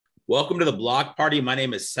Welcome to the Block Party. My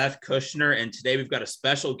name is Seth Kushner, and today we've got a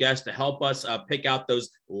special guest to help us pick out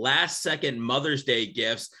those last-second Mother's Day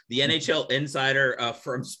gifts. The NHL insider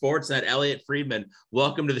from Sportsnet, Elliotte Friedman.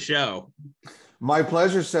 Welcome to the show. My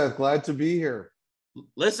pleasure, Seth. Glad to be here.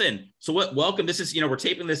 Listen, welcome. This is, we're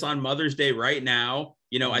taping this on Mother's Day right now.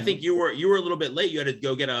 I think you were a little bit late. You had to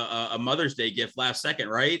go get a Mother's Day gift last second,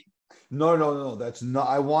 right? No. That's not.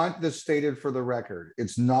 I want this stated for the record.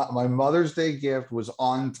 It's not. My Mother's Day gift was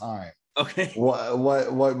on time. Okay.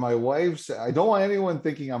 What my wife said. I don't want anyone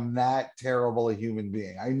thinking I'm that terrible a human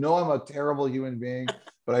being. I know I'm a terrible human being,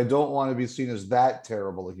 but I don't want to be seen as that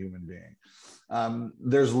terrible a human being.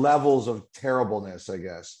 There's levels of terribleness, I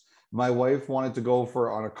guess. My wife wanted to go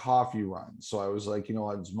on a coffee run. So I was like,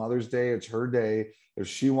 it's Mother's Day. It's her day. If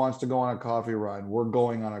she wants to go on a coffee run, we're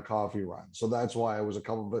going on a coffee run. So that's why I was a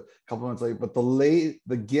couple minutes late. But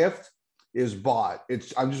the gift is bought.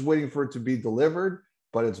 I'm just waiting for it to be delivered,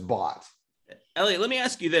 but it's bought. Elliotte, let me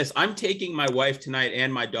ask you this. I'm taking my wife tonight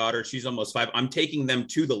and my daughter. She's almost 5. I'm taking them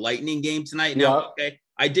to the Lightning game tonight. Now, okay,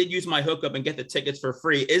 I did use my hookup and get the tickets for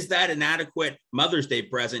free. Is that an adequate Mother's Day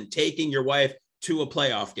present, taking your wife to a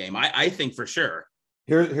playoff game? I think for sure.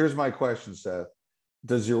 Here's my question, Seth.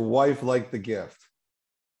 Does your wife like the gift?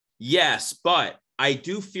 Yes, but I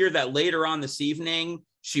do fear that later on this evening,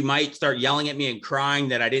 she might start yelling at me and crying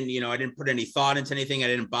that I didn't put any thought into anything. I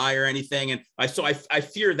didn't buy her anything. And I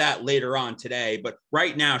fear that later on today, but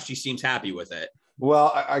right now she seems happy with it.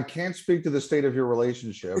 Well, I can't speak to the state of your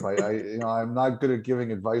relationship. I'm not good at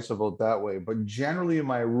giving advice about that way, but generally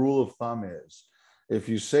my rule of thumb is if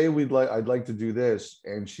you say I'd like to do this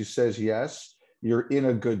and she says yes, you're in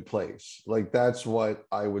a good place. Like, that's what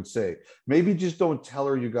I would say. Maybe just don't tell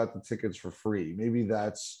her you got the tickets for free. Maybe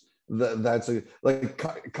that's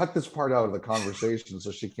cut this part out of the conversation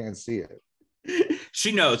so she can't see it.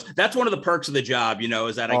 She knows. That's one of the perks of the job,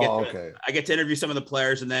 is that I get to interview some of the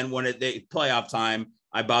players, and then when they playoff time,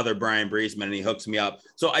 I bother Brian Breesman and he hooks me up.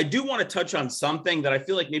 So I do want to touch on something that I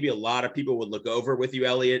feel like maybe a lot of people would look over with you,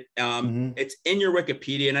 Elliotte. It's in your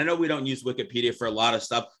Wikipedia, and I know we don't use Wikipedia for a lot of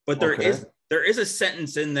stuff, but there is a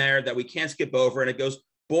sentence in there that we can't skip over, and it goes,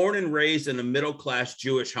 born and raised in a middle-class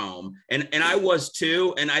Jewish home. And I was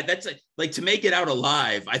too. And that's like to make it out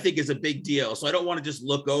alive, I think is a big deal. So I don't want to just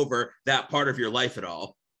look over that part of your life at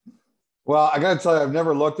all. Well, I got to tell you, I've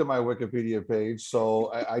never looked at my Wikipedia page,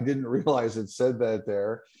 so I didn't realize it said that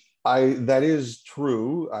there. That is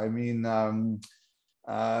true. I mean,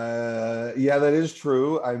 that is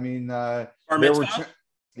true. I mean,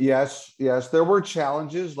 yes, there were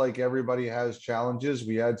challenges. Like everybody has challenges.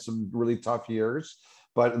 We had some really tough years,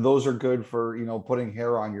 but those are good for, putting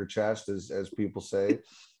hair on your chest, as people say.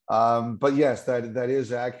 But yes, that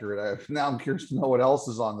is accurate. Now I'm curious to know what else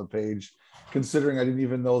is on the page, considering I didn't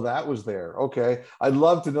even know that was there. Okay. I'd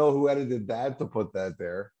love to know who edited that to put that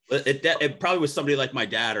there. It probably was somebody like my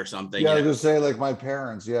dad or something. Yeah, I was going to say like my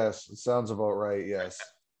parents. Yes. It sounds about right. Yes.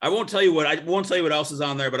 I won't tell you what else is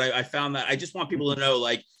on there, but I found that I just want people to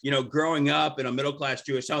know, growing up in a middle-class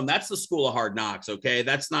Jewish home, that's the school of hard knocks. Okay.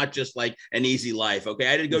 That's not just like an easy life.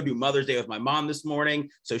 Okay. I did go do Mother's Day with my mom this morning,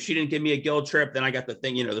 so she didn't give me a guilt trip. Then I got the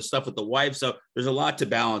thing, the stuff with the wife. So there's a lot to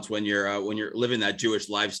balance when you're living that Jewish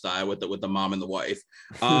lifestyle with the mom and the wife.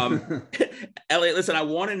 Elliotte, listen, I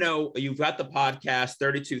want to know, you've got the podcast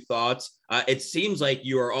 32 Thoughts. It seems like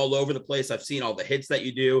you are all over the place. I've seen all the hits that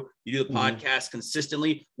you do. You do the podcast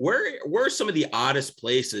consistently. Where are some of the oddest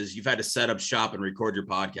places you've had to set up shop and record your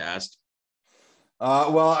podcast?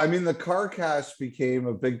 Well, I mean, the CarCast became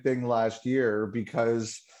a big thing last year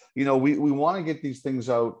because, we want to get these things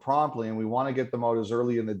out promptly, and we want to get them out as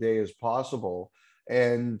early in the day as possible.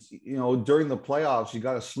 And, during the playoffs, you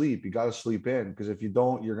got to sleep. You got to sleep in, because if you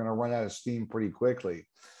don't, you're going to run out of steam pretty quickly.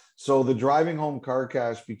 So the Driving Home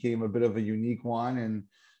CarCast became a bit of a unique one. And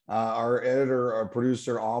our editor, our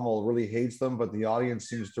producer, Amal, really hates them, but the audience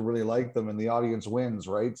seems to really like them, and the audience wins,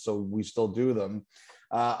 right? So we still do them.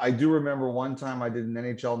 I do remember one time I did an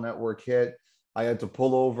NHL Network hit. I had to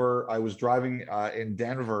pull over. I was driving in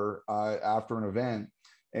Denver after an event,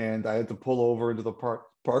 and I had to pull over into the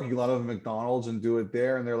parking lot of McDonald's and do it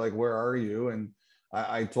there. And they're like, "Where are you?" And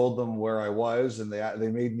I told them where I was, and they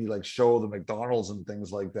made me show the McDonald's and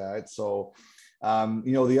things like that. So,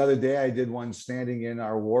 the other day I did one standing in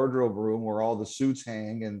our wardrobe room where all the suits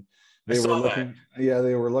hang, and they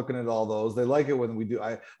were looking at all those. They like it when we do.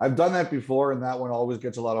 I've done that before, and that one always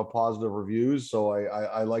gets a lot of positive reviews. So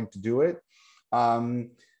I like to do it. I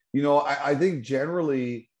think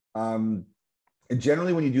generally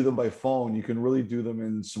when you do them by phone, you can really do them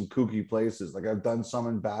in some kooky places. Like I've done some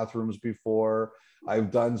in bathrooms before.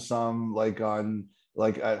 I've done some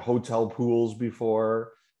at hotel pools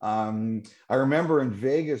before. I remember in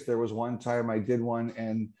Vegas, there was one time I did one,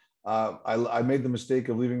 and I made the mistake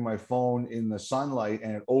of leaving my phone in the sunlight,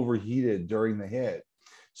 and it overheated during the hit.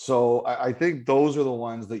 So I think those are the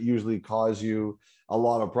ones that usually cause you a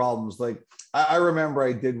lot of problems. Like I remember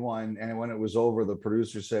I did one, and when it was over, the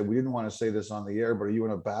producer said, "We didn't want to say this on the air, but are you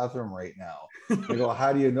in a bathroom right now?" I go,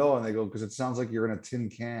 "How do you know?" And they go, "Because it sounds like you're in a tin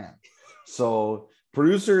can." So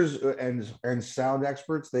producers and sound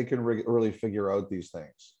experts, they can really figure out these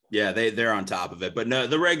things. Yeah, they're on top of it. But no,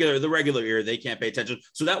 the regular ear, they can't pay attention.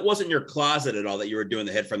 So that wasn't your closet at all that you were doing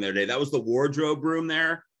the hit from the other day. That was the wardrobe room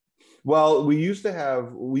there. Well,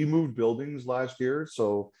 we moved buildings last year.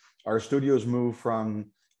 So our studios moved from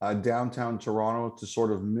downtown Toronto to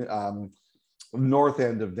sort of north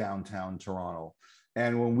end of downtown Toronto.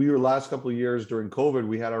 And when we were last couple of years during COVID,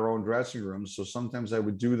 we had our own dressing rooms. So sometimes I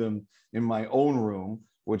would do them in my own room,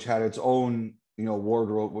 which had its own,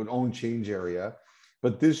 wardrobe, with own change area.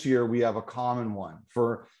 But this year we have a common one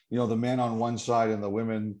for, the men on one side and the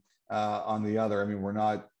women on the other. I mean, we're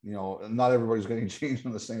not, not everybody's getting changed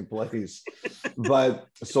in the same place. But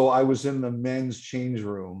so I was in the men's change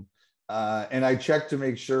room and I checked to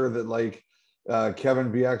make sure that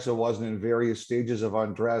Kevin Bieksa wasn't in various stages of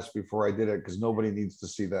undress before I did it, because nobody needs to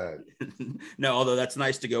see that. No, although that's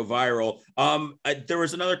nice to go viral. There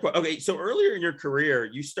was another question. Okay, so earlier in your career,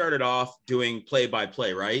 you started off doing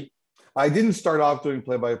play-by-play, right? I didn't start off doing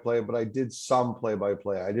play-by-play, but I did some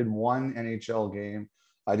play-by-play. I did one NHL game.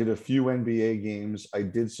 I did a few NBA games. I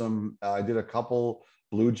did a couple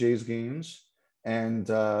Blue Jays games. And,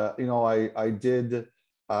 I've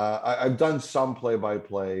done some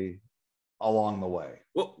play-by-play along the way.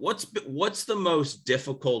 What's the most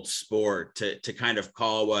difficult sport to kind of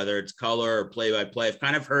call, whether it's color or play-by-play? I've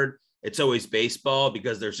kind of heard it's always baseball,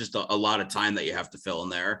 because there's just a lot of time that you have to fill in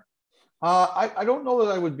there. I don't know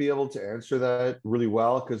that I would be able to answer that really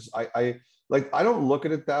well, because I don't look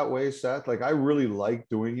at it that way, Seth. Like I really like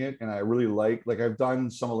doing it, and I really like I've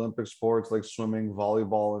done some Olympic sports like swimming,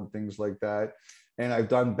 volleyball, and things like that. And I've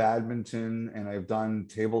done badminton, and I've done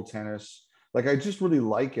table tennis. Like I just really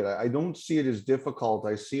like it. I don't see it as difficult.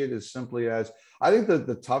 I see it as simply as, I think that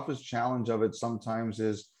the toughest challenge of it sometimes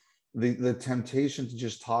is the temptation to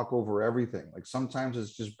just talk over everything. Like sometimes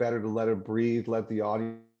it's just better to let it breathe, let the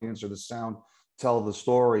audience or the sound tell the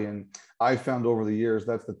story. And I found over the years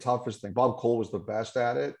that's the toughest thing. Bob Cole was the best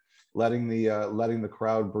at it, letting the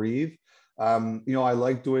crowd breathe. I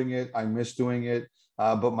like doing it. I miss doing it.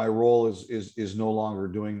 But my role is no longer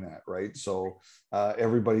doing that, right? So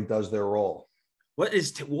everybody does their role. What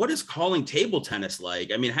is calling table tennis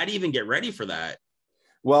like? I mean, how do you even get ready for that?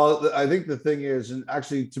 Well, I think the thing is, and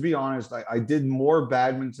actually, to be honest, I did more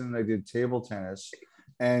badminton than I did table tennis.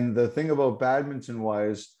 And the thing about badminton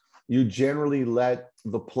was you generally let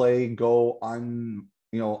the play go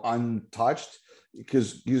untouched,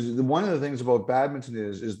 because one of the things about badminton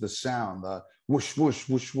is the sound, the whoosh, whoosh,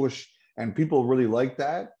 whoosh, whoosh. And people really like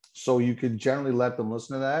that. So you could generally let them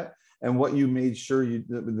listen to that. And what you made sure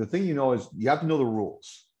the thing is you have to know the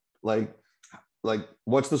rules. Like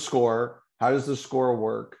what's the score? How does the score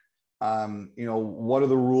work? What are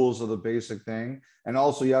the rules of the basic thing? And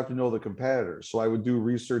also you have to know the competitors. So I would do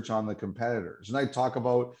research on the competitors, and I talk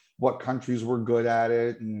about what countries were good at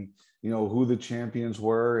it, and who the champions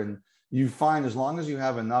were. And you find as long as you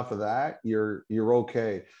have enough of that, you're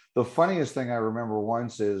okay. The funniest thing I remember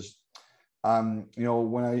once is, when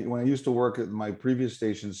I used to work at my previous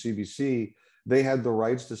station, CBC, they had the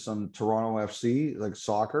rights to some Toronto FC, like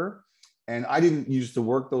soccer. And I didn't used to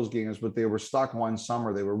work those games, but they were stuck one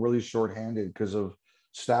summer. They were really shorthanded because of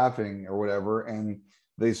staffing or whatever. And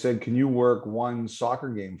they said, "Can you work one soccer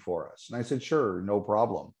game for us?" And I said, "Sure, no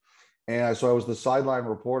problem." And so I was the sideline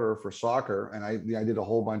reporter for soccer, and I did a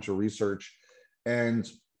whole bunch of research. And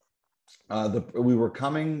we were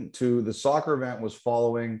coming to the soccer event was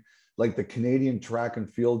following like the Canadian Track and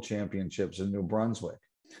Field Championships in New Brunswick.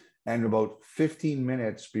 And about 15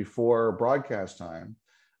 minutes before broadcast time,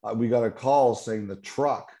 we got a call saying the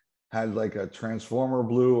truck had like a transformer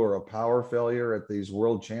blew or a power failure at these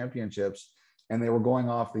world championships, and they were going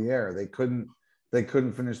off the air. They couldn't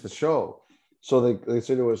finish the show. So they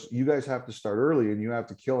said to us, "You guys have to start early, and you have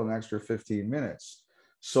to kill an extra 15 minutes.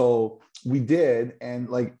 So we did. And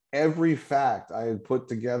like every fact I had put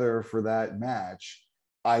together for that match,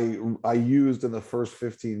 I used in the first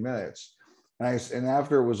 15 minutes. And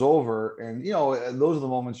after it was over, and those are the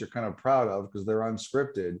moments you're kind of proud of because they're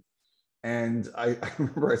unscripted. And I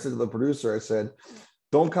remember I said to the producer, I said,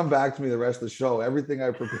 "Don't come back to me the rest of the show. Everything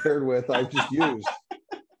I prepared with, I just used."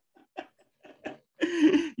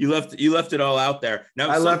 You left it all out there. Now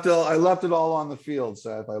I left it all on the field,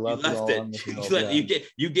 Seth. I left it all on the field.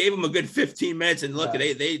 You gave them a good 15 minutes, and look,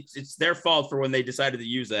 it's their fault for when they decided to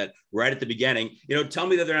use that right at the beginning. Tell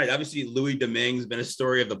me the other night. Obviously, Louis Domingue's been a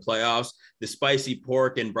story of the playoffs, the spicy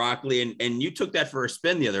pork and broccoli, and you took that for a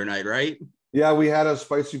spin the other night, right? Yeah, we had a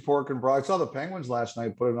spicy pork and broccoli. I saw the Penguins last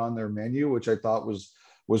night put it on their menu, which I thought was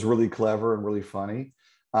really clever and really funny.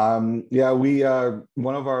 We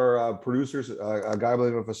one of our producers, a guy by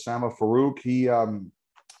the name of Osama Farouk,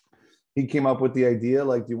 he came up with the idea,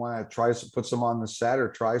 like, do you want to try put some on the set or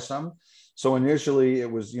try some? So initially it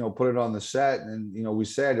was, put it on the set, and we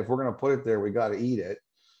said, if we're going to put it there, we got to eat it.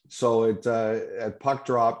 So at puck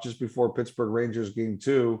drop just before Pittsburgh Rangers game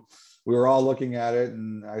 2, we were all looking at it,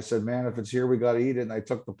 and I said, man, if it's here, we got to eat it. And I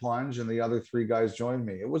took the plunge, and the other 3 guys joined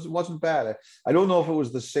me. It wasn't bad. I don't know if it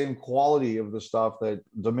was the same quality of the stuff that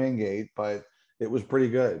Domingue ate, but it was pretty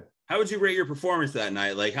good. How would you rate your performance that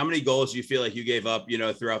night? Like, how many goals do you feel like you gave up,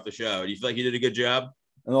 throughout the show? Do you feel like you did a good job?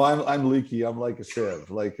 No, I'm leaky. I'm like a sieve.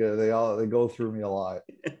 Like they go through me a lot.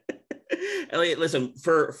 Elliotte, listen,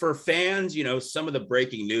 for fans, some of the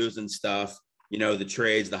breaking news and stuff, the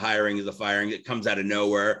trades, the hirings, the firing, it comes out of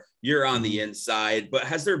nowhere. You're on the inside, but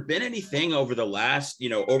has there been anything over the last,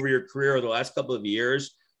 over your career or the last couple of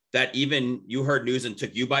years that even you heard news and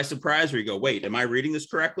took you by surprise, where you go, wait, am I reading this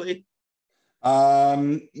correctly?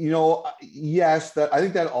 Yes, I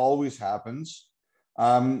think that always happens.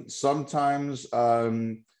 Sometimes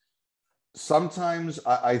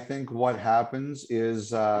I think what happens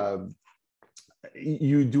is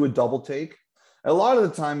you do a double take. A lot of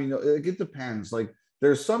the time, it depends. Like,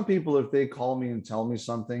 there's some people, if they call me and tell me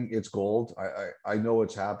something, it's gold. I know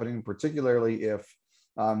it's happening, particularly if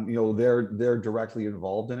they're directly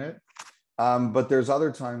involved in it. But there's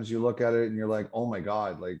other times you look at it and you're like, oh my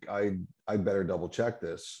God, like I better double check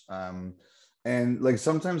this. And like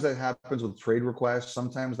sometimes that happens with trade requests.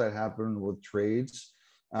 Sometimes that happens with trades.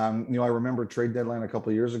 I remember trade deadline a couple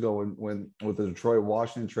of years ago when with the Detroit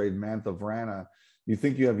Washington trade, Mantha Vrana, you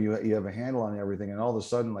think you have a handle on everything, and all of a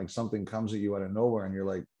sudden, like, something comes at you out of nowhere, and you're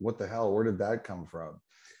like, what the hell? Where did that come from?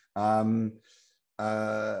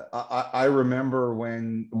 I remember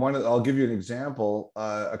I'll give you an example.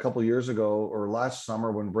 A couple of years ago, or last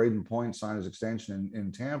summer, when Brayden Point signed his extension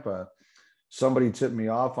in Tampa, somebody tipped me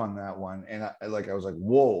off on that one, and I was like,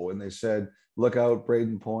 whoa! And they said, look out,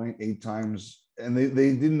 Brayden Point 8 times, and they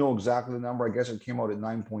didn't know exactly the number. I guess it came out at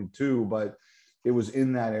 9.2, but it was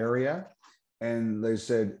in that area. And they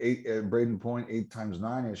said Brayden Point 8 times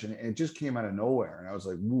 9-ish, and it just came out of nowhere. And I was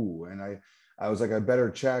like, woo! And I was like, I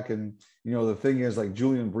better check. And the thing is, like,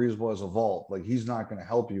 Julian Breezeball has a vault. Like, he's not going to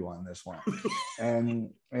help you on this one.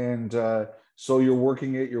 and so you're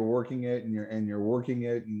working it, and you're working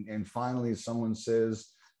it, and finally someone says,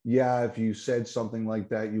 yeah, if you said something like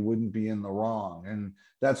that, you wouldn't be in the wrong. And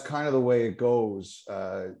that's kind of the way it goes,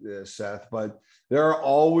 Seth. But there are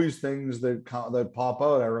always things that pop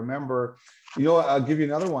out. I remember, I'll give you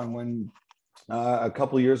another one. When a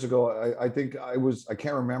couple of years ago, I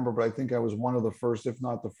can't remember, but I think I was one of the first, if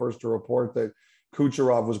not the first, to report that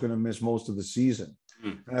Kucherov was going to miss most of the season.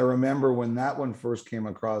 And I remember when that one first came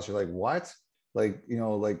across, you're like, what? Like,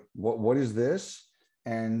 what is this?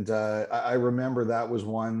 And I remember that was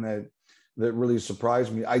one that really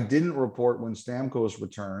surprised me. I didn't report when Stamkos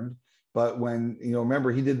returned, but when,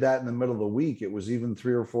 remember, he did that in the middle of the week. It was even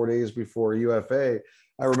 3 or 4 days before UFA.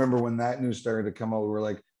 I remember when that news started to come out, we were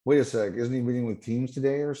like, wait a sec, isn't he meeting with teams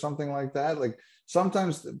today or something like that? Like,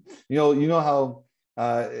 sometimes, how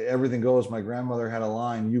everything goes. My grandmother had a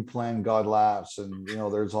line, you plan, God laughs. And,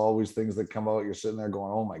 there's always things that come out. You're sitting there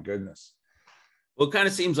going, oh my goodness. Well, it kind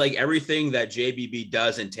of seems like everything that JBB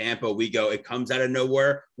does in Tampa, it comes out of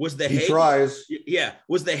nowhere. Was the Hagel tries? Yeah.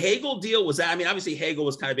 Was the Hagel deal? Was that? I mean, obviously Hagel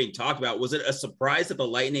was kind of being talked about. Was it a surprise that the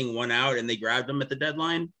Lightning went out and they grabbed him at the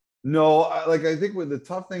deadline? No, I think the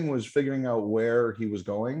tough thing was figuring out where he was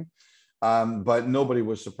going. But nobody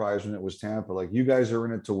was surprised when it was Tampa. Like, you guys are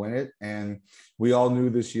in it to win it, and we all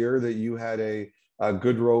knew this year that you had a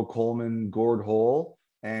Goodrow, Coleman, Gord hole,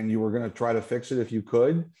 and you were going to try to fix it if you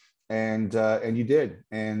could. And you did.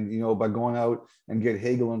 And, by going out and get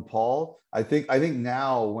Hagel and Paul, I think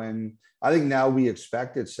now we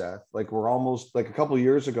expect it, Seth. Like, we're almost, like, a couple of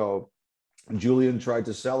years ago, Julian tried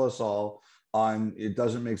to sell us all on, it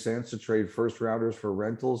doesn't make sense to trade first rounders for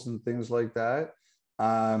rentals and things like that.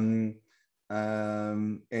 And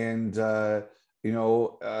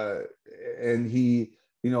he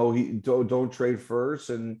don't trade first.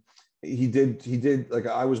 And he did, like,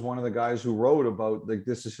 I was one of the guys who wrote about, like,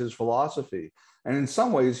 this is his philosophy. And in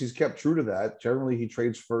some ways he's kept true to that. Generally, he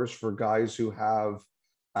trades first for guys who have,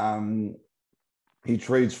 He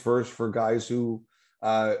trades first for guys who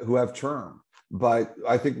have term. But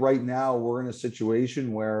I think right now we're in a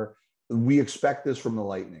situation where we expect this from the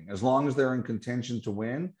Lightning. As long as they're in contention to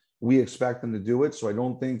win, we expect them to do it. So I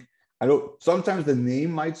don't, sometimes the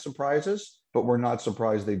name might surprise us, but we're not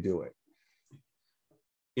surprised they do it.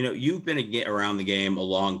 You know, you've been around the game a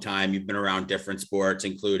long time. You've been around different sports,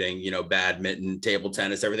 including, you know, badminton, table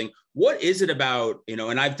tennis, everything. What is it about, you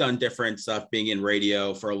know, and I've done different stuff being in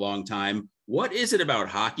radio for a long time. What is it about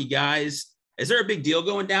hockey guys? Is there a big deal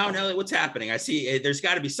going down, Elliotte? What's happening? I see there's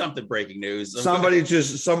got to be something breaking news. Somebody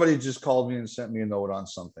just called me and sent me a note on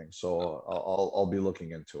something. So I'll be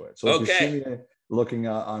looking into it. So if you see me looking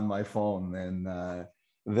on my phone,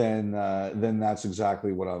 then that's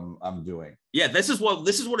exactly what I'm doing. Yeah, this is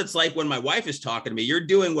what it's like when my wife is talking to me. You're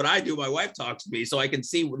doing what I do. My wife talks to me, so I can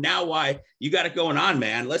see now why you got it going on,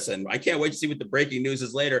 man. Listen, I can't wait to see what the breaking news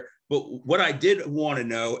is later. But what I did want to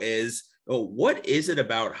know is, what is it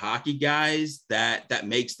about hockey guys that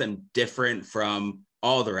makes them different from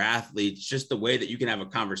all other athletes? Just the way that you can have a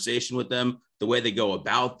conversation with them, the way they go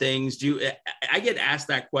about things. I get asked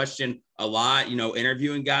that question a lot, you know,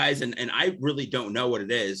 interviewing guys, and I really don't know what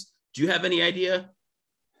it is. Do you have any idea?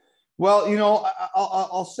 Well, you know,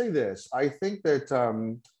 I'll say this. I think that,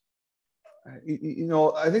 you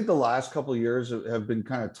know, I think the last couple of years have been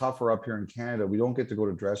kind of tougher up here in Canada. We don't get to go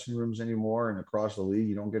to dressing rooms anymore, and across the league,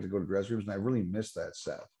 you don't get to go to dressing rooms. And I really miss that,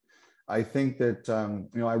 Seth. I think that,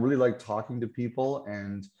 you know, I really like talking to people,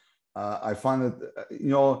 and I find that, you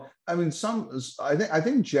know, I mean, I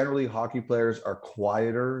think generally hockey players are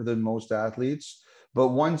quieter than most athletes. But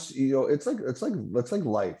once, you know, it's like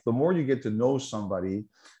life. The more you get to know somebody,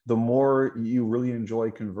 the more you really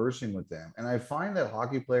enjoy conversing with them. And I find that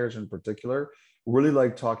hockey players in particular really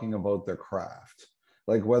like talking about their craft,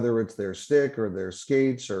 like whether it's their stick or their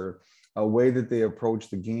skates or a way that they approach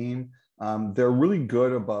the game. They're really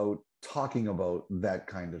good about talking about that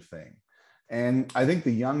kind of thing. And I think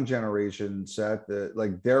the young generation, Seth,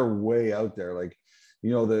 like they're way out there. Like, you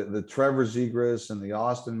know, the Trevor Zegras and the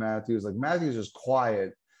Austin Matthews. Like Matthews is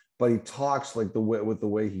quiet, but he talks like with the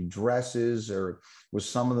way he dresses or with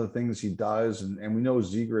some of the things he does. And we know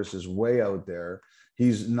Zegras is way out there.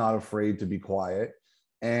 He's not afraid to be quiet.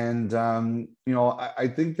 And you know, I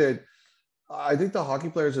think the hockey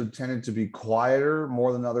players have tended to be quieter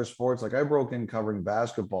more than other sports. Like I broke in covering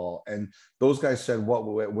basketball, and those guys said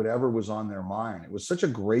whatever was on their mind. It was such a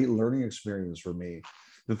great learning experience for me.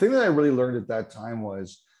 The thing that I really learned at that time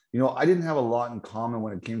was, you know, I didn't have a lot in common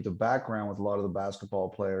when it came to background with a lot of the basketball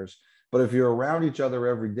players. But if you're around each other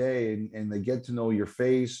every day and they get to know your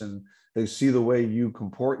face and they see the way you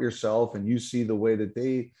comport yourself and you see the way that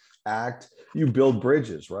they act, you build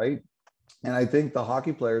bridges, right? And I think the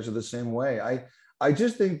hockey players are the same way. I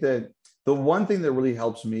just think that the one thing that really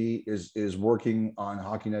helps me is working on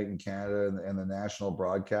Hockey Night in Canada and the national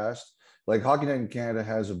broadcast. Like Hockey Night in Canada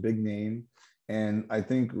has a big name. And I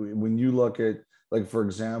think when you look at, like, for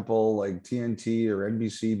example, like TNT or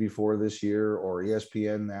NBC before this year or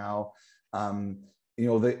ESPN now, you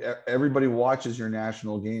know, everybody watches your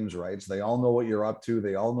national games, right? So they all know what you're up to.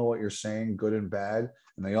 They all know what you're saying, good and bad.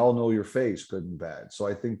 And they all know your face, good and bad. So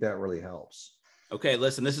I think that really helps. Okay,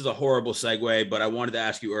 listen, this is a horrible segue, but I wanted to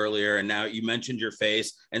ask you earlier, and now you mentioned your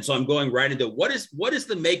face. And so I'm going right into what is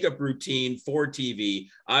the makeup routine for TV?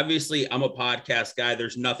 Obviously, I'm a podcast guy.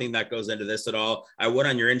 There's nothing that goes into this at all. I went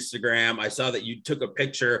on your Instagram. I saw that you took a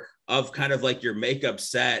picture of kind of like your makeup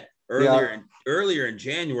set earlier in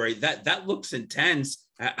January. That looks intense.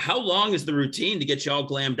 How long is the routine to get you all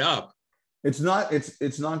glammed up? It's not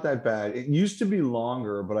that bad. It used to be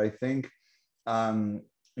longer, but I think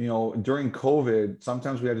you know, during COVID,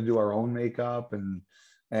 sometimes we had to do our own makeup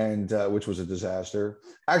and which was a disaster.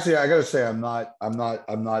 Actually, I got to say, I'm not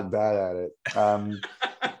bad at it.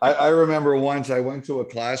 I remember once I went to a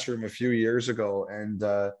classroom a few years ago, and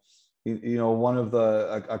you know,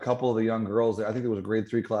 a couple of the young girls, I think it was a grade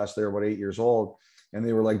 3 class, they were about 8 years old, and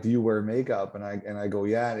they were like, "Do you wear makeup?" And I go,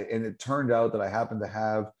 "Yeah." And it turned out that I happened to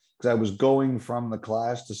have, because I was going from the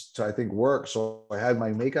class to I think work, so I had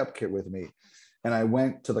my makeup kit with me. And I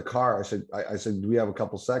went to the car. I said, "Do we have a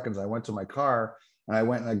couple seconds?" I went to my car and I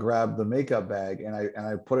went and I grabbed the makeup bag and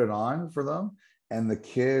I put it on for them. And the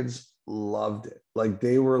kids loved it. Like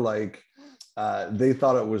they were like, they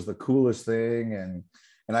thought it was the coolest thing. And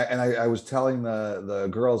I was telling the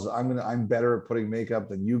girls, I'm better at putting makeup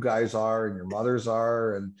than you guys are and your mothers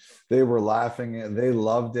are. And they were laughing and they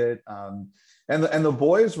loved it. And the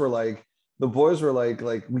boys were like,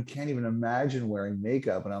 we can't even imagine wearing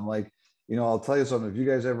makeup. And I'm like, you know, I'll tell you something, if you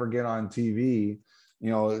guys ever get on TV, you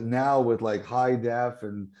know, now with like high def,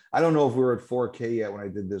 and I don't know if we were at 4K yet when I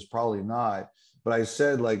did this, probably not, But I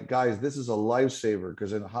said, like, guys, this is a lifesaver,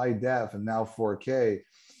 because in high def and now 4K,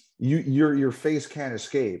 your face can't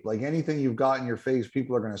escape. Like anything you've got in your face,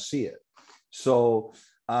 people are going to see it. So,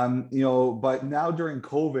 but now during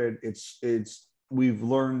COVID, we've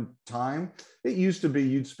learned time. It used to be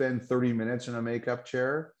you'd spend 30 minutes in a makeup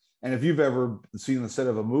chair. And if you've ever seen the set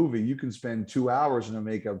of a movie, you can spend 2 hours in a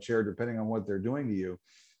makeup chair, depending on what they're doing to you.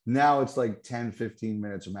 Now it's like 10, 15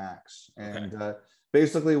 minutes max. And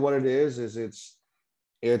basically what it is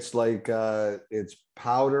it's like, it's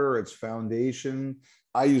powder, it's foundation.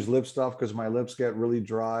 I use lip stuff because my lips get really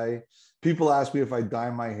dry. People ask me if I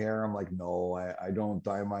dye my hair. I'm like, no, I don't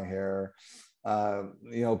dye my hair.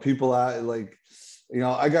 People I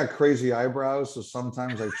got crazy eyebrows, so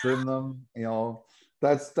sometimes I trim them.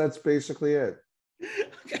 That's basically it.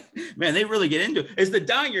 Okay. Man, they really get into it. Is the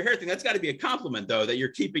dyeing your hair thing? That's got to be a compliment, though, that you're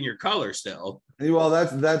keeping your color still. Well,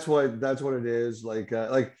 that's what it is. Like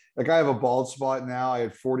I have a bald spot now. I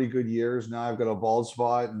had 40 good years. Now I've got a bald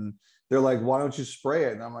spot, and they're like, why don't you spray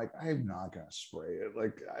it? And I'm like, I'm not gonna spray it.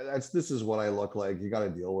 Like this is what I look like. You got to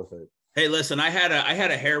deal with it. Hey, listen, I had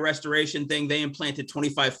a hair restoration thing. They implanted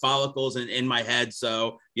 25 follicles in my head,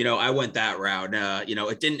 so I went that route.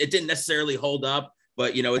 It didn't necessarily hold up,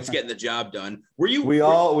 but it's getting the job done. We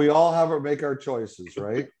all have to make our choices,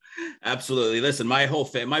 right? Absolutely. Listen, my whole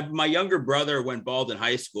family, my younger brother went bald in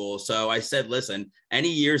high school. So I said, listen,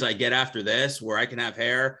 any years I get after this where I can have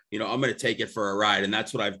hair, I'm going to take it for a ride. And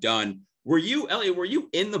that's what I've done. Elliotte, were you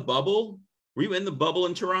in the bubble? Were you in the bubble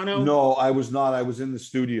in Toronto? No, I was not. I was in the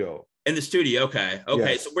studio. In the studio. Okay.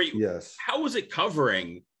 Yes, so were you, yes. How was it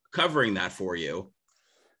covering that for you?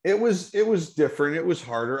 It was different. It was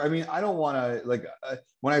harder. I mean, I don't want to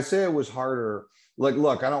when I say it was harder,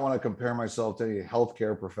 look, I don't want to compare myself to any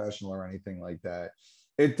healthcare professional or anything like that.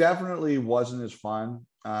 It definitely wasn't as fun.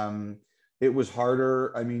 It was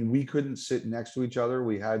harder. I mean, we couldn't sit next to each other.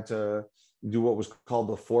 We had to do what was called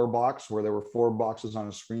the 4-box, where there were 4 boxes on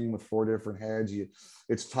a screen with 4 different heads.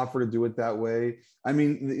 It's tougher to do it that way. I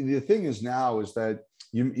mean, the thing is now is that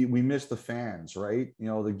we miss the fans, right?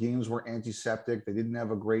 The games were antiseptic. They didn't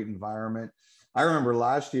have a great environment. I remember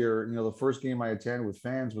last year, the first game I attended with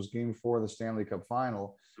fans was Game 4 of the Stanley Cup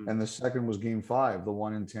Final, and the second was Game 5, the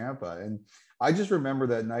one in Tampa. And I just remember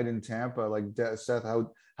that night in Tampa, like Seth,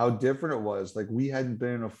 how different it was. Like we hadn't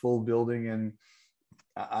been in a full building in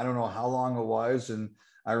I don't know how long it was, and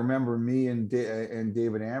I remember me and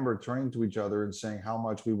David Amber turning to each other and saying how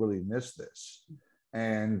much we really missed this.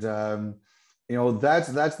 And that's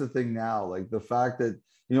the thing now. Like the fact that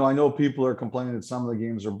I know people are complaining that some of the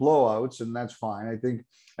games are blowouts, and that's fine. I think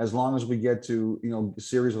as long as we get to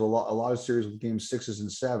series with a lot of series with game 6s and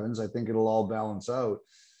 7s, I think it'll all balance out.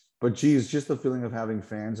 But geez, just the feeling of having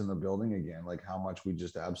fans in the building again, like how much we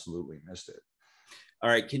just absolutely missed it. All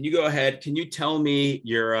right. Can you go ahead? Can you tell me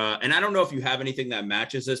your, and I don't know if you have anything that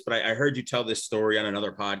matches this, but I heard you tell this story on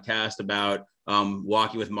another podcast about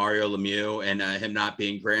walking with Mario Lemieux and him not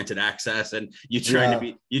being granted access, and you trying to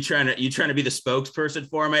be the spokesperson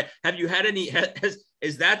for him. Have you had any,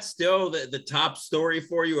 is that still the top story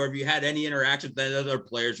for you? Or have you had any interaction with other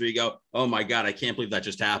players where you go, oh my God, I can't believe that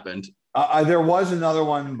just happened? There was another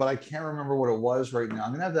one, but I can't remember what it was right now.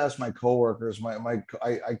 I'm gonna have to ask my coworkers.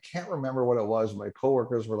 I can't remember what it was. My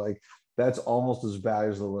coworkers were like, "That's almost as bad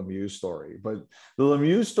as the Lemieux story." But the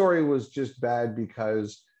Lemieux story was just bad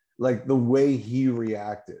because, like, the way he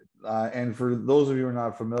reacted. And for those of you who are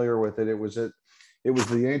not familiar with it, it was the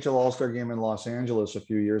NHL All-Star Game in Los Angeles a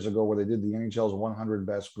few years ago, where they did the NHL's 100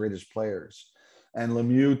 best greatest players. And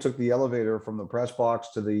Lemieux took the elevator from the press box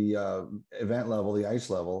to the event level, the ice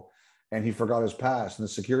level, and he forgot his pass, and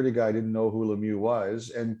the security guy didn't know who Lemieux was.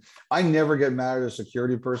 And I never get mad at a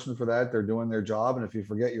security person for that. They're doing their job. And if you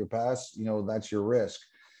forget your pass, that's your risk.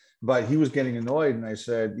 But he was getting annoyed. And I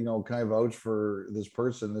said, can I vouch for this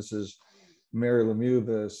person? This is Mario Lemieux,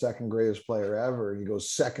 the second greatest player ever. And he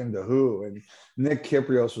goes, second to who? And Nick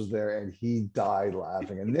Kyprios was there, and he died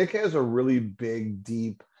laughing. And Nick has a really big,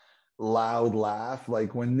 deep, loud laugh.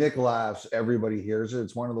 Like when Nick laughs, everybody hears it.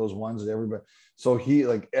 It's one of those ones that everybody, so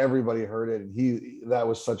everybody heard it. And that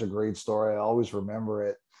was such a great story. I always remember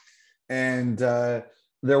it. And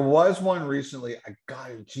there was one recently,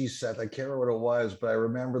 geez, Seth, I can't remember what it was, but I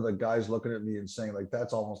remember the guys looking at me and saying, like,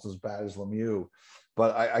 that's almost as bad as Lemieux.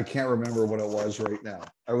 But I can't remember what it was right now.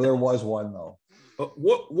 There was one though.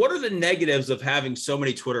 What are the negatives of having so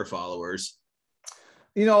many Twitter followers?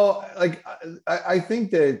 I think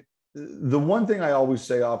that the one thing I always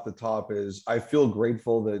say off the top is I feel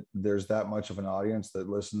grateful that there's that much of an audience that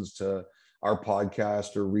listens to our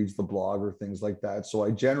podcast or reads the blog or things like that. So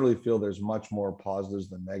I generally feel there's much more positives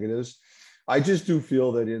than negatives. I just do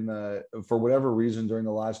feel that for whatever reason, during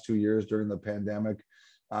the last 2 years, during the pandemic,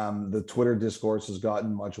 the Twitter discourse has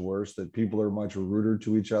gotten much worse, that people are much ruder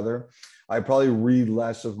to each other. I probably read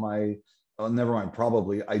less of never mind,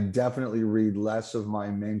 probably. I definitely read less of my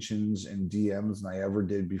mentions and DMs than I ever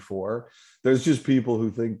did before. There's just people who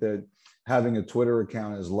think that having a Twitter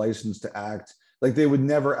account is licensed to act like they would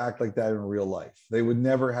never act like that in real life. They would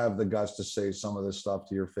never have the guts to say some of this stuff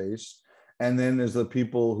to your face. And then there's the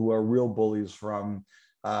people who are real bullies from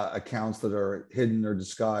accounts that are hidden or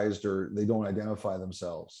disguised, or they don't identify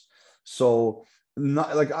themselves. So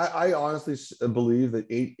not like I honestly believe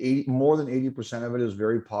that more than 80% of it is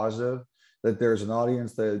very positive, that there's an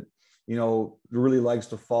audience that, really likes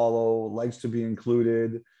to follow, likes to be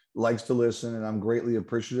included, likes to listen, and I'm greatly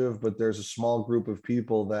appreciative. But there's a small group of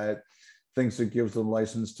people that thinks it gives them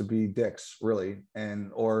license to be dicks, really,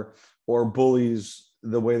 and or bullies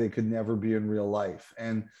the way they could never be in real life.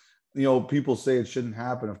 And people say it shouldn't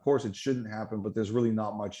happen. Of course it shouldn't happen, but there's really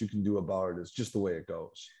not much you can do about it. It's just the way it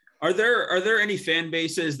goes. Are there any fan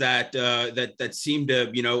bases that seem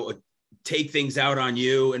to take things out on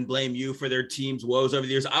you and blame you for their team's woes over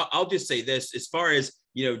the years? I'll just say this, as far as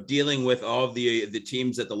dealing with all of the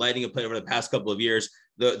teams that the Lightning have played over the past couple of years,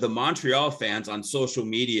 the Montreal fans on social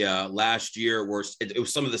media last year it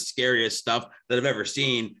was some of the scariest stuff that I've ever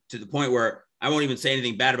seen, to the point where I won't even say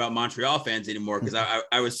anything bad about Montreal fans anymore, because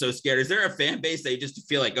I was so scared. Is there a fan base that you just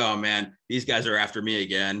feel like, oh man, these guys are after me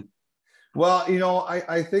again? Well,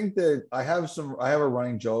 I think that I have a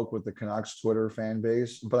running joke with the Canucks Twitter fan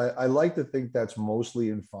base, but I like to think that's mostly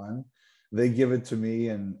in fun. They give it to me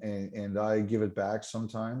and I give it back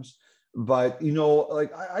sometimes. But,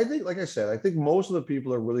 I think, like I said, I think most of the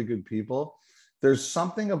people are really good people. There's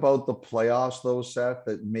something about the playoffs, though, Seth,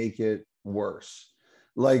 that make it worse.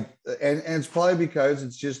 And it's probably because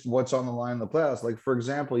it's just what's on the line in the playoffs. Like, for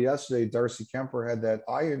example, yesterday, Darcy Kemper had that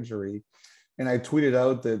eye injury, and I tweeted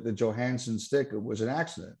out that the Johansson stick was an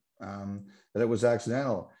accident, that it was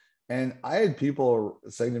accidental. And I had people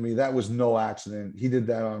saying to me, that was no accident. He did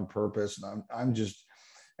that on purpose. And I'm just,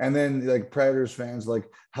 and then like Predators fans, like,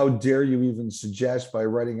 how dare you even suggest by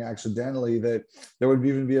writing accidentally that there would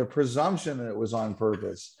even be a presumption that it was on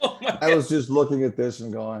purpose? Oh I was just looking at this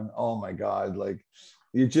and going, oh my God, like,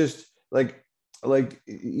 you just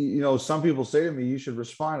some people say to me, you should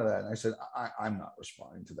respond to that. And I said, I'm not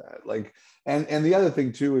responding to that. Like, and the other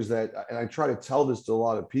thing too, is that, and I try to tell this to a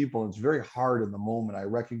lot of people, and it's very hard in the moment, I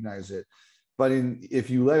recognize it, but if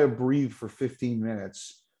you let it breathe for 15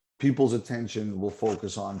 minutes, people's attention will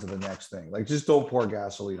focus on to the next thing. Like, just don't pour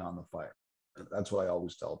gasoline on the fire. That's what I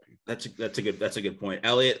always tell people. That's a good point.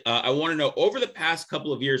 Elliotte, I want to know, over the past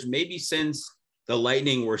couple of years, maybe since the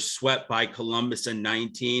Lightning were swept by Columbus in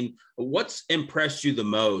 19, what's impressed you the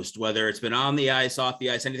most, whether it's been on the ice, off the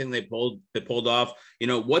ice, anything they pulled off?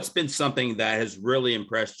 What's been something that has really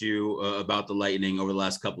impressed you about the Lightning over the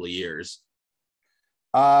last couple of years?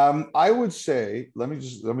 I would say, let me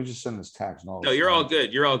just send this text. No, you're all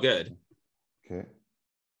good. You're all good. Okay.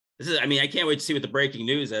 I can't wait to see what the breaking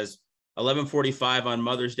news is. 11:45 on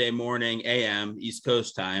Mother's Day morning, AM, East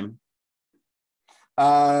Coast time.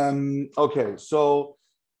 Okay. So,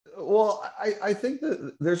 well, I think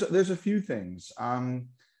that there's a few things.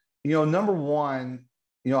 Number one,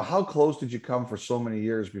 how close did you come for so many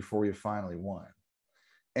years before you finally won?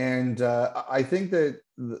 And I think that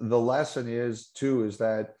the lesson is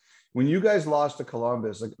that when you guys lost to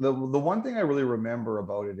Columbus, like the one thing I really remember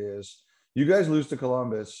about it is you guys lose to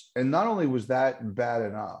Columbus, and not only was that bad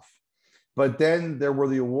enough, but then there were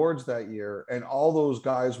the awards that year, and all those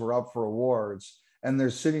guys were up for awards, and they're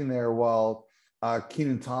sitting there while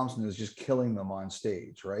Keenan Thompson is just killing them on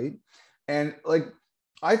stage, right? And like,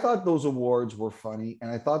 I thought those awards were funny, and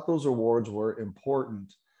I thought those awards were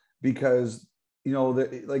important because,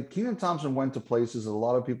 like, Keenan Thompson went to places that a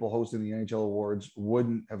lot of people hosting the NHL awards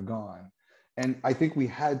wouldn't have gone. And I think we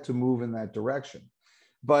had to move in that direction.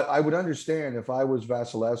 But I would understand if I was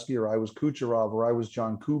Vasilevsky or I was Kucherov or I was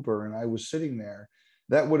John Cooper and I was sitting there,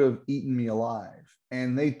 that would have eaten me alive.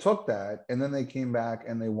 And they took that, and then they came back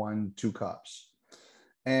and they won 2 cups.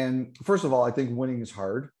 And first of all, I think winning is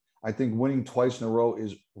hard. I think winning twice in a row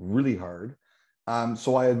is really hard.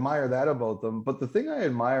 So I admire that about them. But the thing I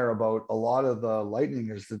admire about a lot of the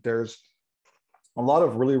Lightning is that there's a lot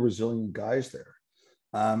of really resilient guys there.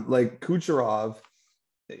 Like Kucherov,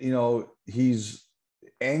 he's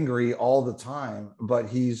angry all the time, but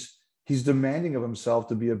he's demanding of himself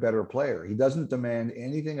to be a better player. He doesn't demand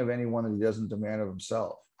anything of anyone that he doesn't demand of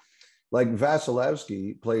himself. Like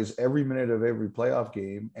Vasilevsky plays every minute of every playoff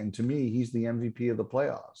game, and to me, he's the MVP of the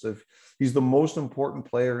playoffs. If he's the most important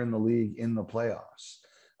player in the league in the playoffs.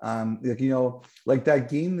 Like that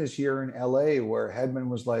game this year in LA where Hedman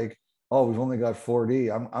was like, "Oh, we've only got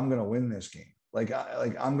 4D. I'm going to win this game.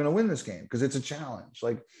 I'm going to win this game because it's a challenge."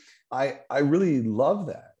 Like, I really love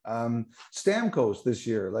that. Stamkos this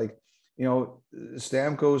year,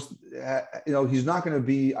 Stamkos, he's not going to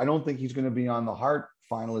be. I don't think he's going to be on the Hart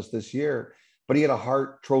finalist this year, but he had a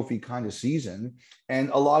Hart Trophy kind of season, and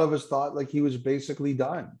a lot of us thought like he was basically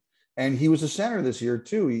done. And he was a center this year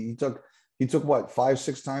too. He took what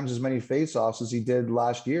 5-6 times as many faceoffs as he did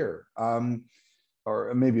last year,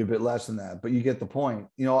 or maybe a bit less than that. But you get the point.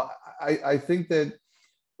 I think that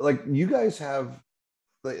like you guys have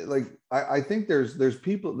I think there's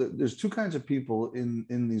people, there's two kinds of people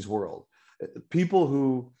in these world: people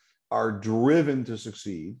who are driven to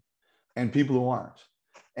succeed and people who aren't.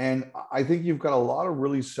 And I think you've got a lot of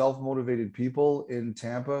really self-motivated people in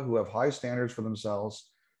Tampa who have high standards for themselves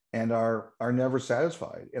and are never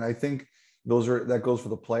satisfied. And I think that goes for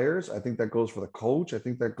the players. I think that goes for the coach. I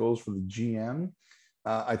think that goes for the GM.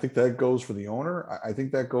 I think that goes for the owner. I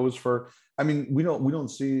think that goes for, I mean, we don't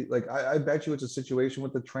see, like, I bet you it's a situation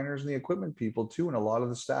with the trainers and the equipment people too, and a lot of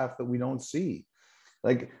the staff that we don't see.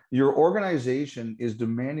 Like, your organization is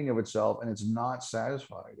demanding of itself and it's not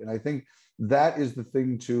satisfied. And I think that is the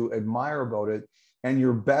thing to admire about it. And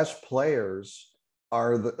your best players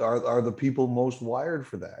are the people most wired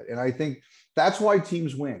for that. And I think that's why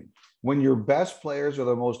teams win. When your best players are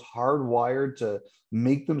the most hardwired to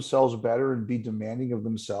make themselves better and be demanding of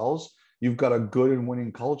themselves, you've got a good and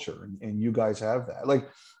winning culture. And you guys have that. Like,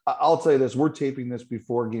 I'll tell you this, we're taping this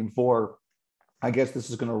before Game 4. I guess this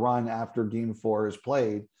is going to run after Game 4 is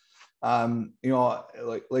played. Nobody's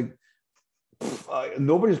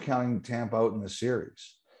counting Tampa out in the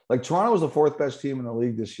series. Like, Toronto was the 4th best team in the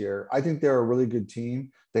league this year. I think they're a really good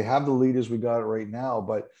team. They have the lead as we got it right now.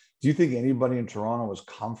 But do you think anybody in Toronto is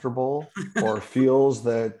comfortable or feels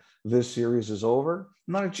that this series is over?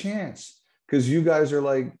 Not a chance. Because you guys are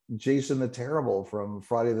like Jason the Terrible from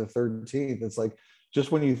Friday the 13th. It's like,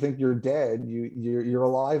 just when you think you're dead, you're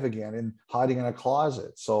alive again and hiding in a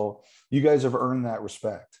closet. So you guys have earned that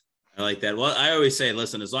respect. I like that. Well, I always say,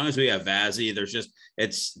 listen, as long as we have Vazzy,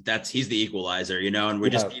 he's the equalizer, and we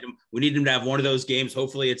just need him. We need him to have one of those games.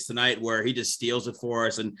 Hopefully it's tonight where he just steals it for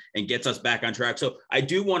us and gets us back on track. So I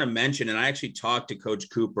do want to mention, and I actually talked to Coach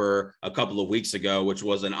Cooper a couple of weeks ago, which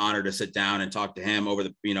was an honor to sit down and talk to him over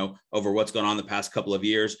what's gone on the past couple of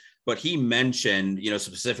years. But he mentioned,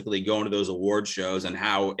 specifically going to those award shows and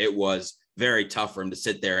how it was very tough for him to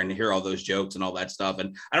sit there and hear all those jokes and all that stuff.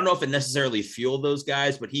 And I don't know if it necessarily fueled those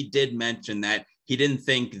guys, but he did mention that he didn't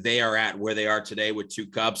think they are at where they are today with 2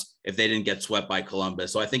 cups if they didn't get swept by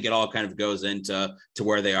Columbus. So I think it all kind of goes into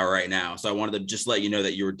where they are right now. So I wanted to just let you know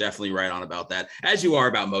that you were definitely right on about that, as you are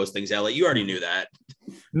about most things, Elliotte. You already knew that.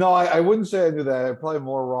 No, I wouldn't say I knew that. I'm probably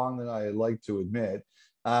more wrong than I like to admit.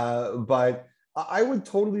 But I would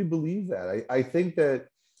totally believe that. I think that,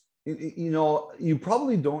 you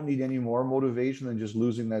probably don't need any more motivation than just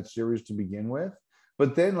losing that series to begin with.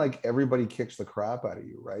 But then, like, everybody kicks the crap out of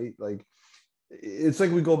you, right? Like, it's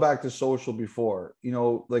like we go back to social before,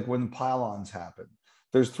 like when pile-ons happen.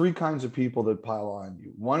 There's 3 kinds of people that pile on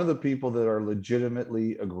you. One of the people that are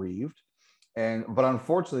legitimately aggrieved, but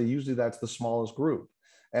unfortunately, usually that's the smallest group.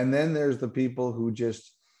 And then there's the people who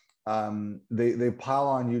just they pile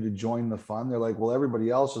on you to join the fun. They're like, well, everybody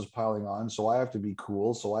else is piling on, so I have to be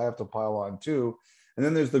cool, so I have to pile on too. And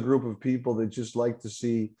then there's the group of people that just like to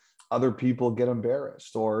see other people get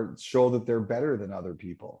embarrassed or show that they're better than other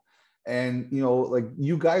people. And like,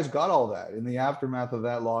 you guys got all that in the aftermath of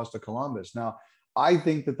that loss to Columbus. Now, I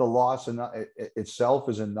think that the loss itself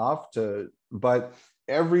is enough but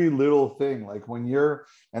every little thing, like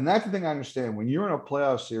and that's the thing I understand, when you're in a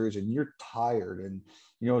playoff series and you're tired and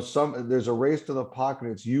there's a race to the puck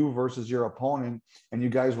and it's you versus your opponent and you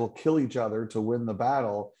guys will kill each other to win the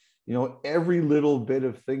battle. Every little bit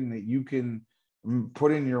of thing that you can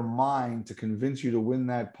put in your mind to convince you to win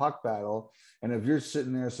that puck battle. And if you're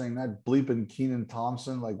sitting there saying that bleeping Keenan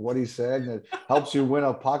Thompson, like what he said, that helps you win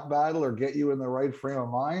a puck battle or get you in the right frame of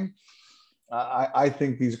mind, I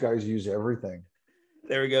think these guys use everything.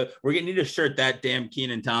 There we go. We're going to need a shirt, that damn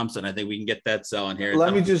Keenan Thompson. I think we can get that selling here.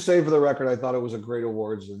 Let me just say for the record, I thought it was a great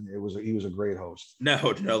awards and he was a great host. No,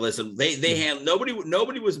 listen,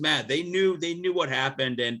 nobody was mad. They knew what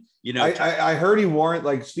happened. And, I heard he warned,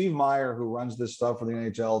 like Steve Meyer, who runs this stuff for the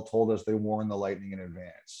NHL, told us they warned the Lightning in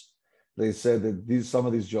advance. They said that some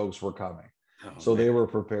of these jokes were coming. So man, they were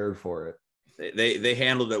prepared for it. They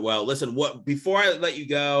handled it well. Listen, before I let you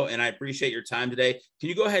go, and I appreciate your time today, can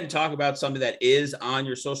you go ahead and talk about something that is on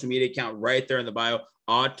your social media account right there in the bio,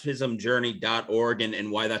 autismjourney.org,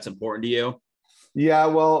 and why that's important to you? Yeah,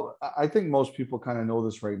 well, I think most people kind of know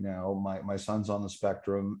this right now. My son's on the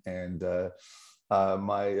spectrum, and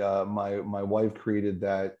my wife created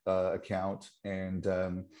that account,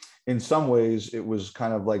 and in some ways, it was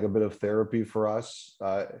kind of like a bit of therapy for us,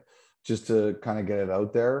 just to kind of get it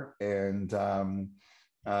out there. And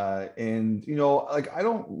you know, like I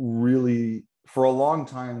don't really, for a long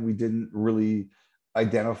time, we didn't really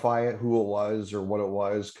identify it, who it was or what it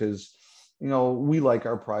was, because you know, we like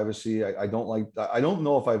our privacy. I don't like, I don't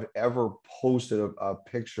know if I've ever posted a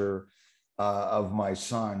picture of my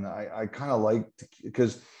son. I kind of like,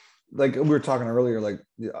 because like we were talking earlier, like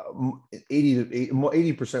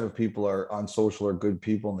 80% of people are on social are good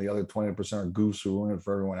people, and the other 20% are goofs who ruin it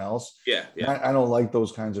for everyone else. Yeah, And yeah. I don't like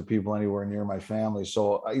those kinds of people anywhere near my family.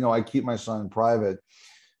 So, you know, I keep my son private.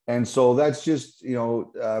 And so that's just, you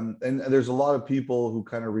know, and there's a lot of people who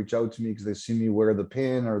kind of reach out to me because they see me wear the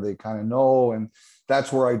pin or they kind of know, and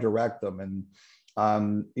that's where I direct them.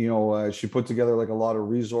 And you know, she put together like a lot of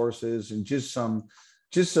resources and just some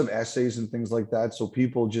essays and things like that, so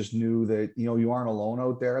people just knew that, you know, you aren't alone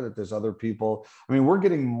out there, that there's other people. I mean, we're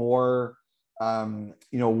getting more you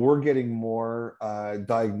know, we're getting more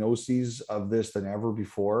diagnoses of this than ever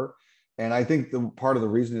before. And I think the part of the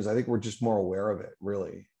reason is I think we're just more aware of it,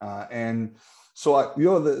 really. And so, you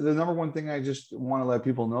know, the number one thing I just want to let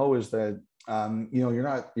people know is that, you know, you're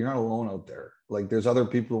not alone out there. Like there's other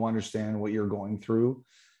people who understand what you're going through.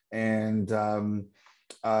 And, you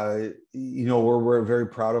know, we're very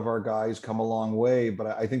proud of our guys, come a long way.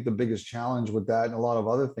 But I think the biggest challenge with that and a lot of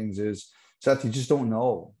other things is, Seth, you just don't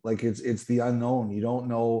know. Like it's the unknown. You don't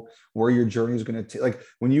know where your journey is going to take. Like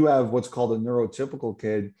when you have what's called a neurotypical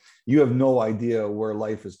kid, you have no idea where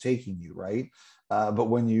life is taking you, right? But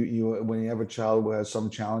when you have a child who has some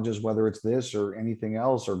challenges, whether it's this or anything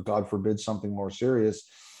else, or God forbid something more serious,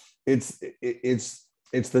 it's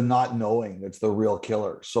the not knowing that's the real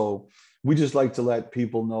killer. So we just like to let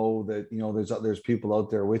people know that, you know, there's people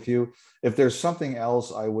out there with you. If there's something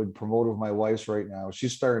else I would promote of my wife's right now, she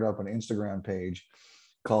started up an Instagram page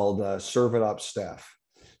called Serve It Up Steph,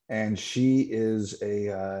 and she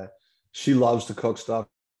loves to cook stuff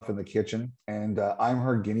in the kitchen, and I'm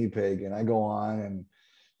her guinea pig, and I go on and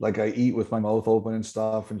like I eat with my mouth open and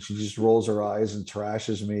stuff, and she just rolls her eyes and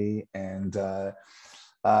trashes me. And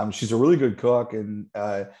she's a really good cook, and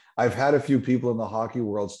I've had a few people in the hockey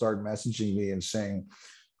world start messaging me and saying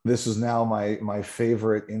this is now my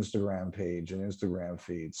favorite Instagram page and Instagram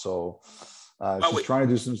feed. So Oh, she's wait, trying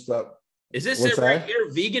to do some stuff. is this What's it right that?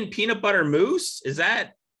 here? Vegan peanut butter mousse? Is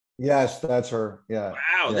that? Yes, that's her. Yeah,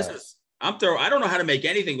 Wow, this yeah, is. I'm throwing. I don't know how to make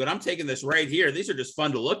anything, but I'm taking this right here. These are just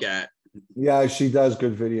fun to look at. yeah. She does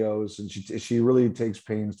good videos, and she really takes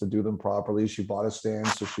pains to do them properly. She bought a stand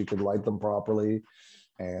so she could light them properly,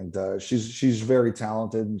 and she's very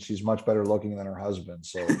talented, and she's much better looking than her husband.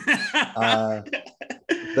 So uh,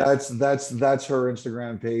 that's her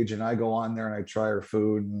Instagram page, and I go on there and I try her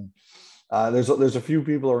food. And there's a few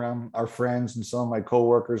people around, our friends and some of my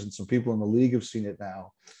coworkers and some people in the league have seen it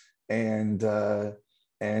now, and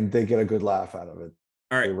they get a good laugh out of it.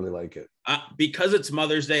 All right. They really like it. Because it's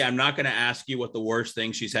Mother's Day, I'm not going to ask you what the worst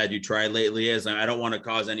thing she's had you try lately is. And I don't want to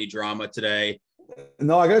cause any drama today.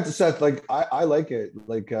 No, I got to say, like I like it.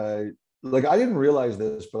 Like I didn't realize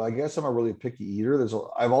this, but I guess I'm a really picky eater.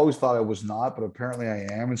 I've always thought I was not, but apparently I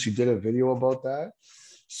am. And she did a video about that.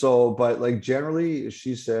 So, but like generally,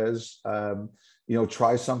 she says, you know,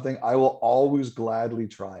 try something. I will always gladly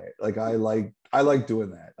try it. Like I like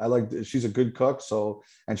doing that. She's a good cook, so,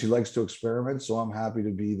 and she likes to experiment. So I'm happy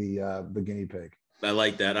to be the guinea pig. I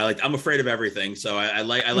like that. I'm afraid of everything. So I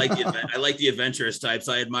like I like the adventurous types.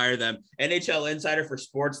 I admire them. NHL Insider for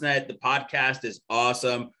Sportsnet. The podcast is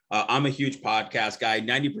awesome. I'm a huge podcast guy.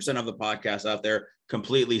 90% of the podcasts out there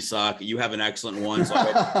completely suck. You have an excellent one. So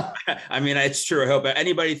I mean, it's true. I hope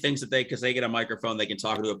anybody thinks that because they get a microphone, they can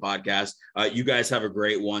talk to a podcast. You guys have a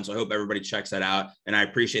great one. So I hope everybody checks that out. And I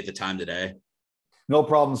appreciate the time today. No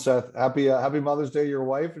problem, Seth. Happy Mother's Day to your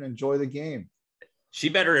wife, and enjoy the game. She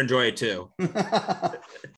better enjoy it too.